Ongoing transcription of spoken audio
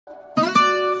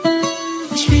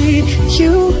treat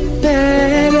you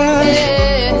better.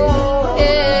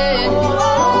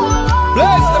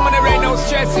 Bless them when there ain't no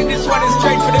stressing. This one is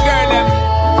straight for the girl, them.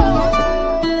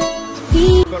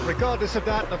 But regardless of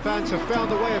that, the fans have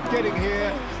found a way of getting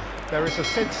here. There is a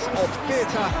sense of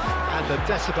theatre and the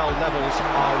decibel levels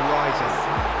are rising.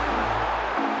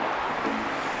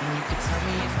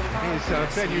 Is a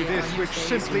venue this which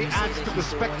simply adds to the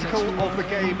spectacle of the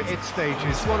game it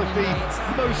stages. One of the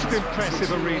most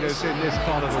impressive arenas in this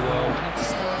part of the world.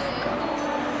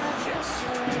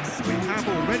 We have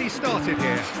already started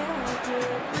here.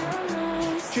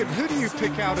 Jim, who do you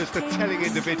pick out as the telling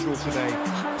individual today?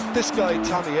 This guy,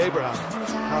 Tammy Abraham,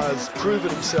 has proven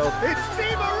himself. It's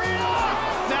Di Maria!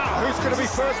 Now, who's going to be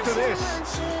first to this?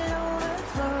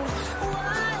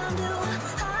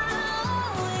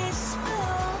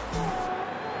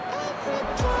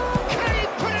 Can he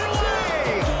put it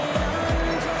away?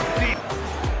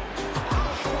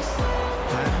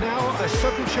 And now a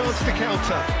sudden chance to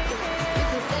counter.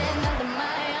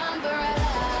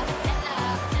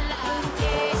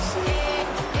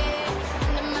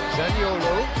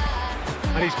 Zaniolo,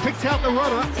 and he's picked out the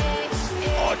runner.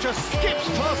 Oh, just skips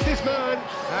past his man,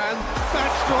 and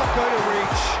that's not going to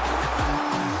reach.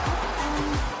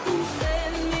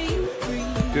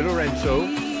 Di Lorenzo,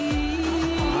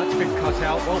 that's been cut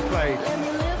out, well played.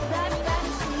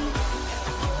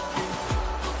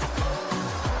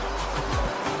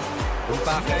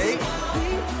 Mbappe,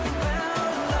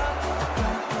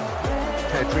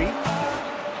 Pedri.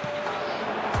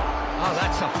 Oh,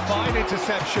 that's a fine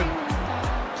interception.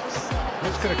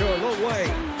 That's going to go a long way.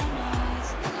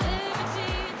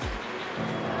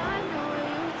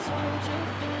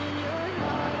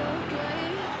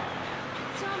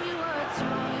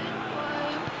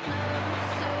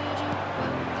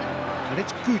 And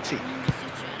it's Guti.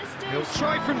 He'll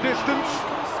try from distance.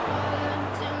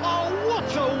 Oh,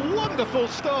 what a wonderful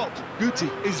stop! Guti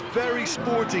is very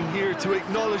sporting here to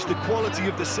acknowledge the quality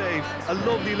of the save. A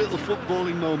lovely little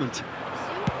footballing moment.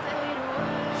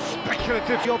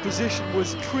 Speculative. The opposition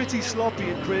was pretty sloppy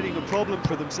in creating a problem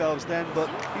for themselves then, but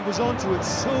he was onto it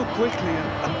so quickly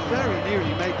and very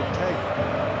nearly made them pay.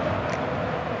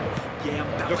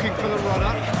 Looking for the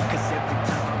runner.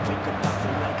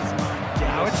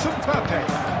 Now it's Mbappe.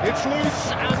 It's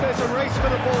loose and there's a race for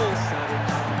the ball.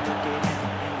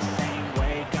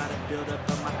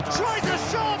 Tries a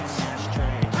shot!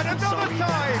 And another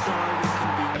time!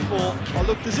 Oh,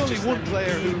 look, there's only one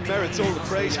player who merits all the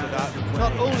praise for that.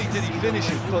 Not only did he finish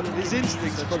it, but his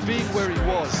instincts for being where he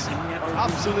was,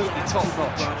 absolutely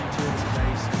top-notch.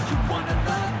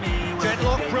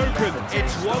 Deadlock broken,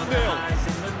 it's 1-0.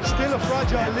 Still a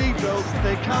fragile lead, though.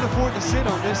 They can't afford to sit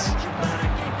on this.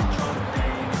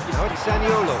 Now it's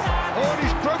Zaniolo. Oh, and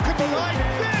he's broken the line.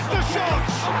 There's the shot!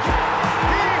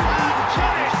 He has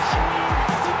done it!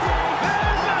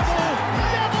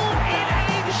 They're level in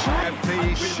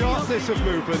age. The sharpness of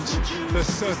movement, the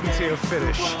certainty of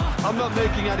finish. I'm not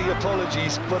making any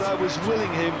apologies, but I was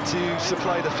willing him to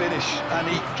supply the finish, and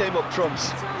he came up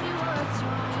trumps.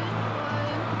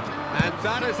 And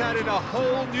that has added a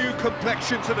whole new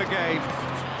complexion to the game.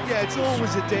 Yeah, it's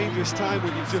always a dangerous time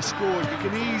when you've just scored. You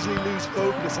can easily lose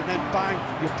focus and then bang,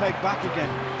 you're pegged back again.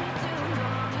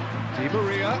 Di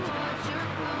Maria.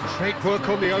 Great work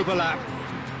on the overlap.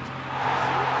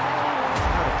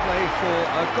 Now to play for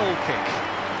a goal kick.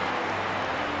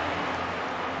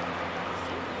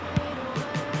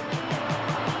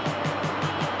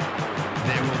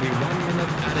 There will be 1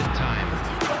 minute added time.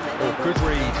 Oh, good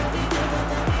read.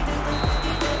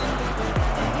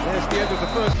 There's the end of the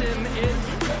first.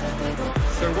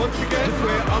 So once again,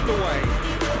 we're underway.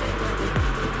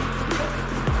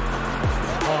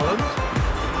 Haaland.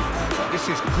 This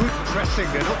is good pressing.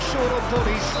 They're not short on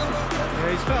bodies. Yeah,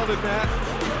 he's fouled it there.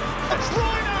 It's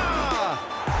Reiner!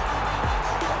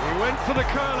 He went for the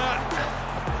curler.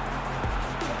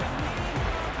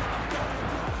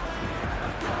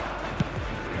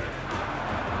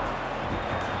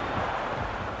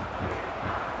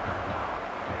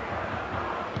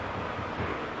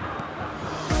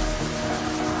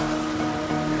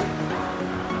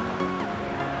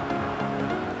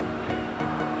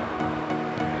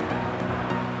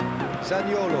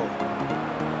 Zaniolo.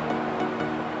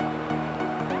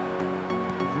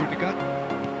 Rudiger.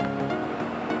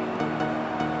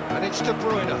 And it's De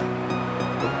Bruyne.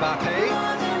 Mbappe.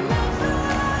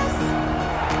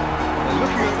 They're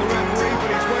looking at the referee, but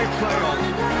he's waved play on.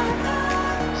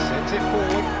 Sends it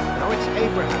forward. Now it's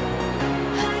Abraham.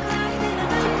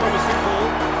 It's a promising ball.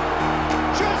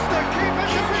 Just the keeper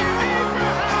to be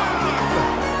Abraham!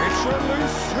 It's run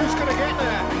loose. Who's going to get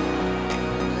there?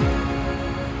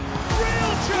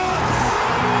 Real chance!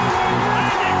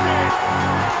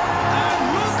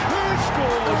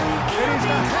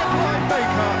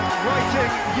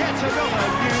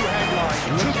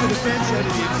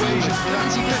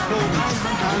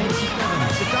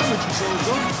 The damage is all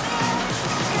done.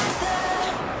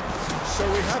 So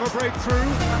we have a breakthrough.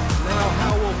 Now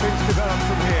how will things develop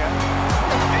from here?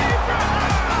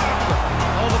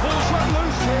 Oh, the ball's run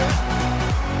loose here.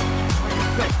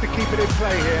 Best to keep it in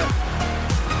play here.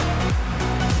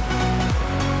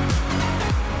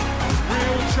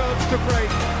 Real chance to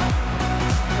break.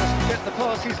 Doesn't get the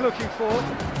pass he's looking for.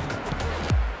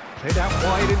 Played out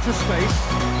wide into space.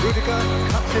 Rudiger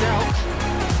cuts it out.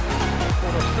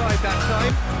 Not offside that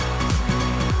time.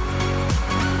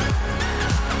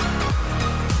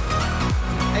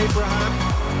 Abraham.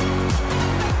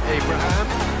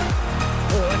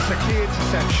 Oh, that's a key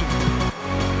interception.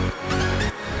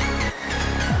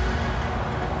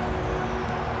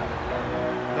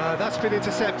 No, that's been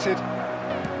intercepted.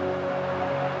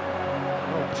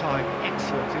 Long time,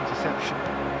 excellent interception.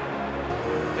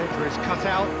 Edra is cut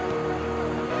out.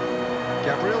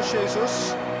 Gabriel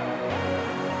Jesus.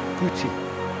 Guti.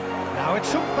 Now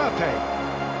it's Mbappe.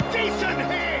 Decent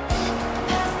hit!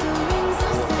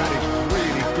 Oh, that is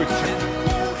really good technique.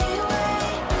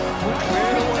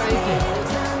 Cleared away.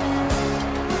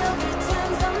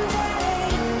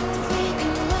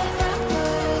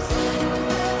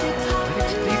 And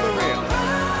it's Di Maria.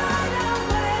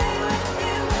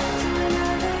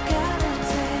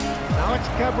 Now it's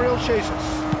Gabriel Jesus.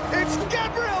 It's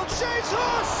Gabriel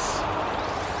Jesus!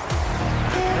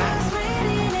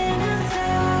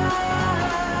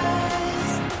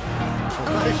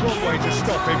 That is one way to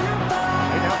stop him.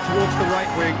 Head out towards the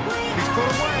right wing. He's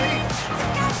got away.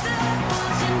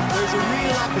 There's a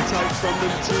real appetite from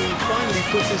them to finally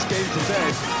put this game to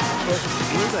bed, but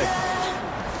will they?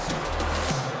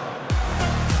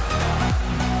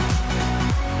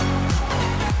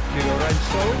 Di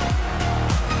Lorenzo.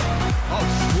 Oh,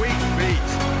 sweet beat.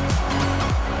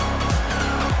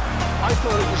 I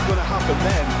thought it was going to happen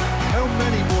then. How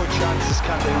many more chances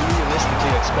can they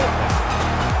realistically expect now?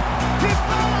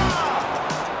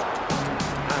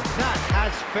 And that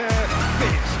has fair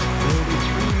fizzed. There will be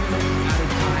 3 minutes at a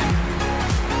time.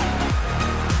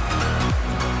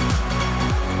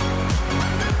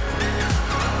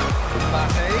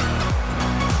 Mbappe.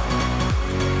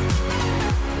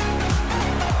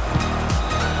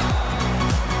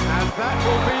 And that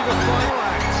will be the final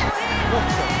act. What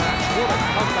a match, what a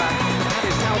comeback. That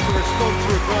is how to respond to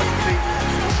adversity.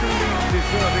 Truly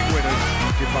deserving winners.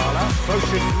 Dybala,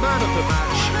 voted man of the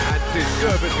match, and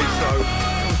deservedly so.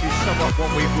 How would you sum up what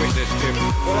we've witnessed, Jim?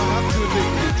 Well, I have to admit,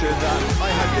 Peter, that I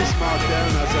had this marked down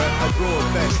as a draw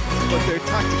at best, but their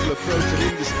tactical approach and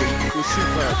industry was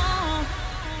superb.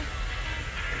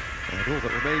 And all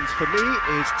that remains for me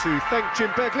is to thank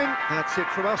Jim Beglin. That's it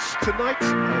from us tonight.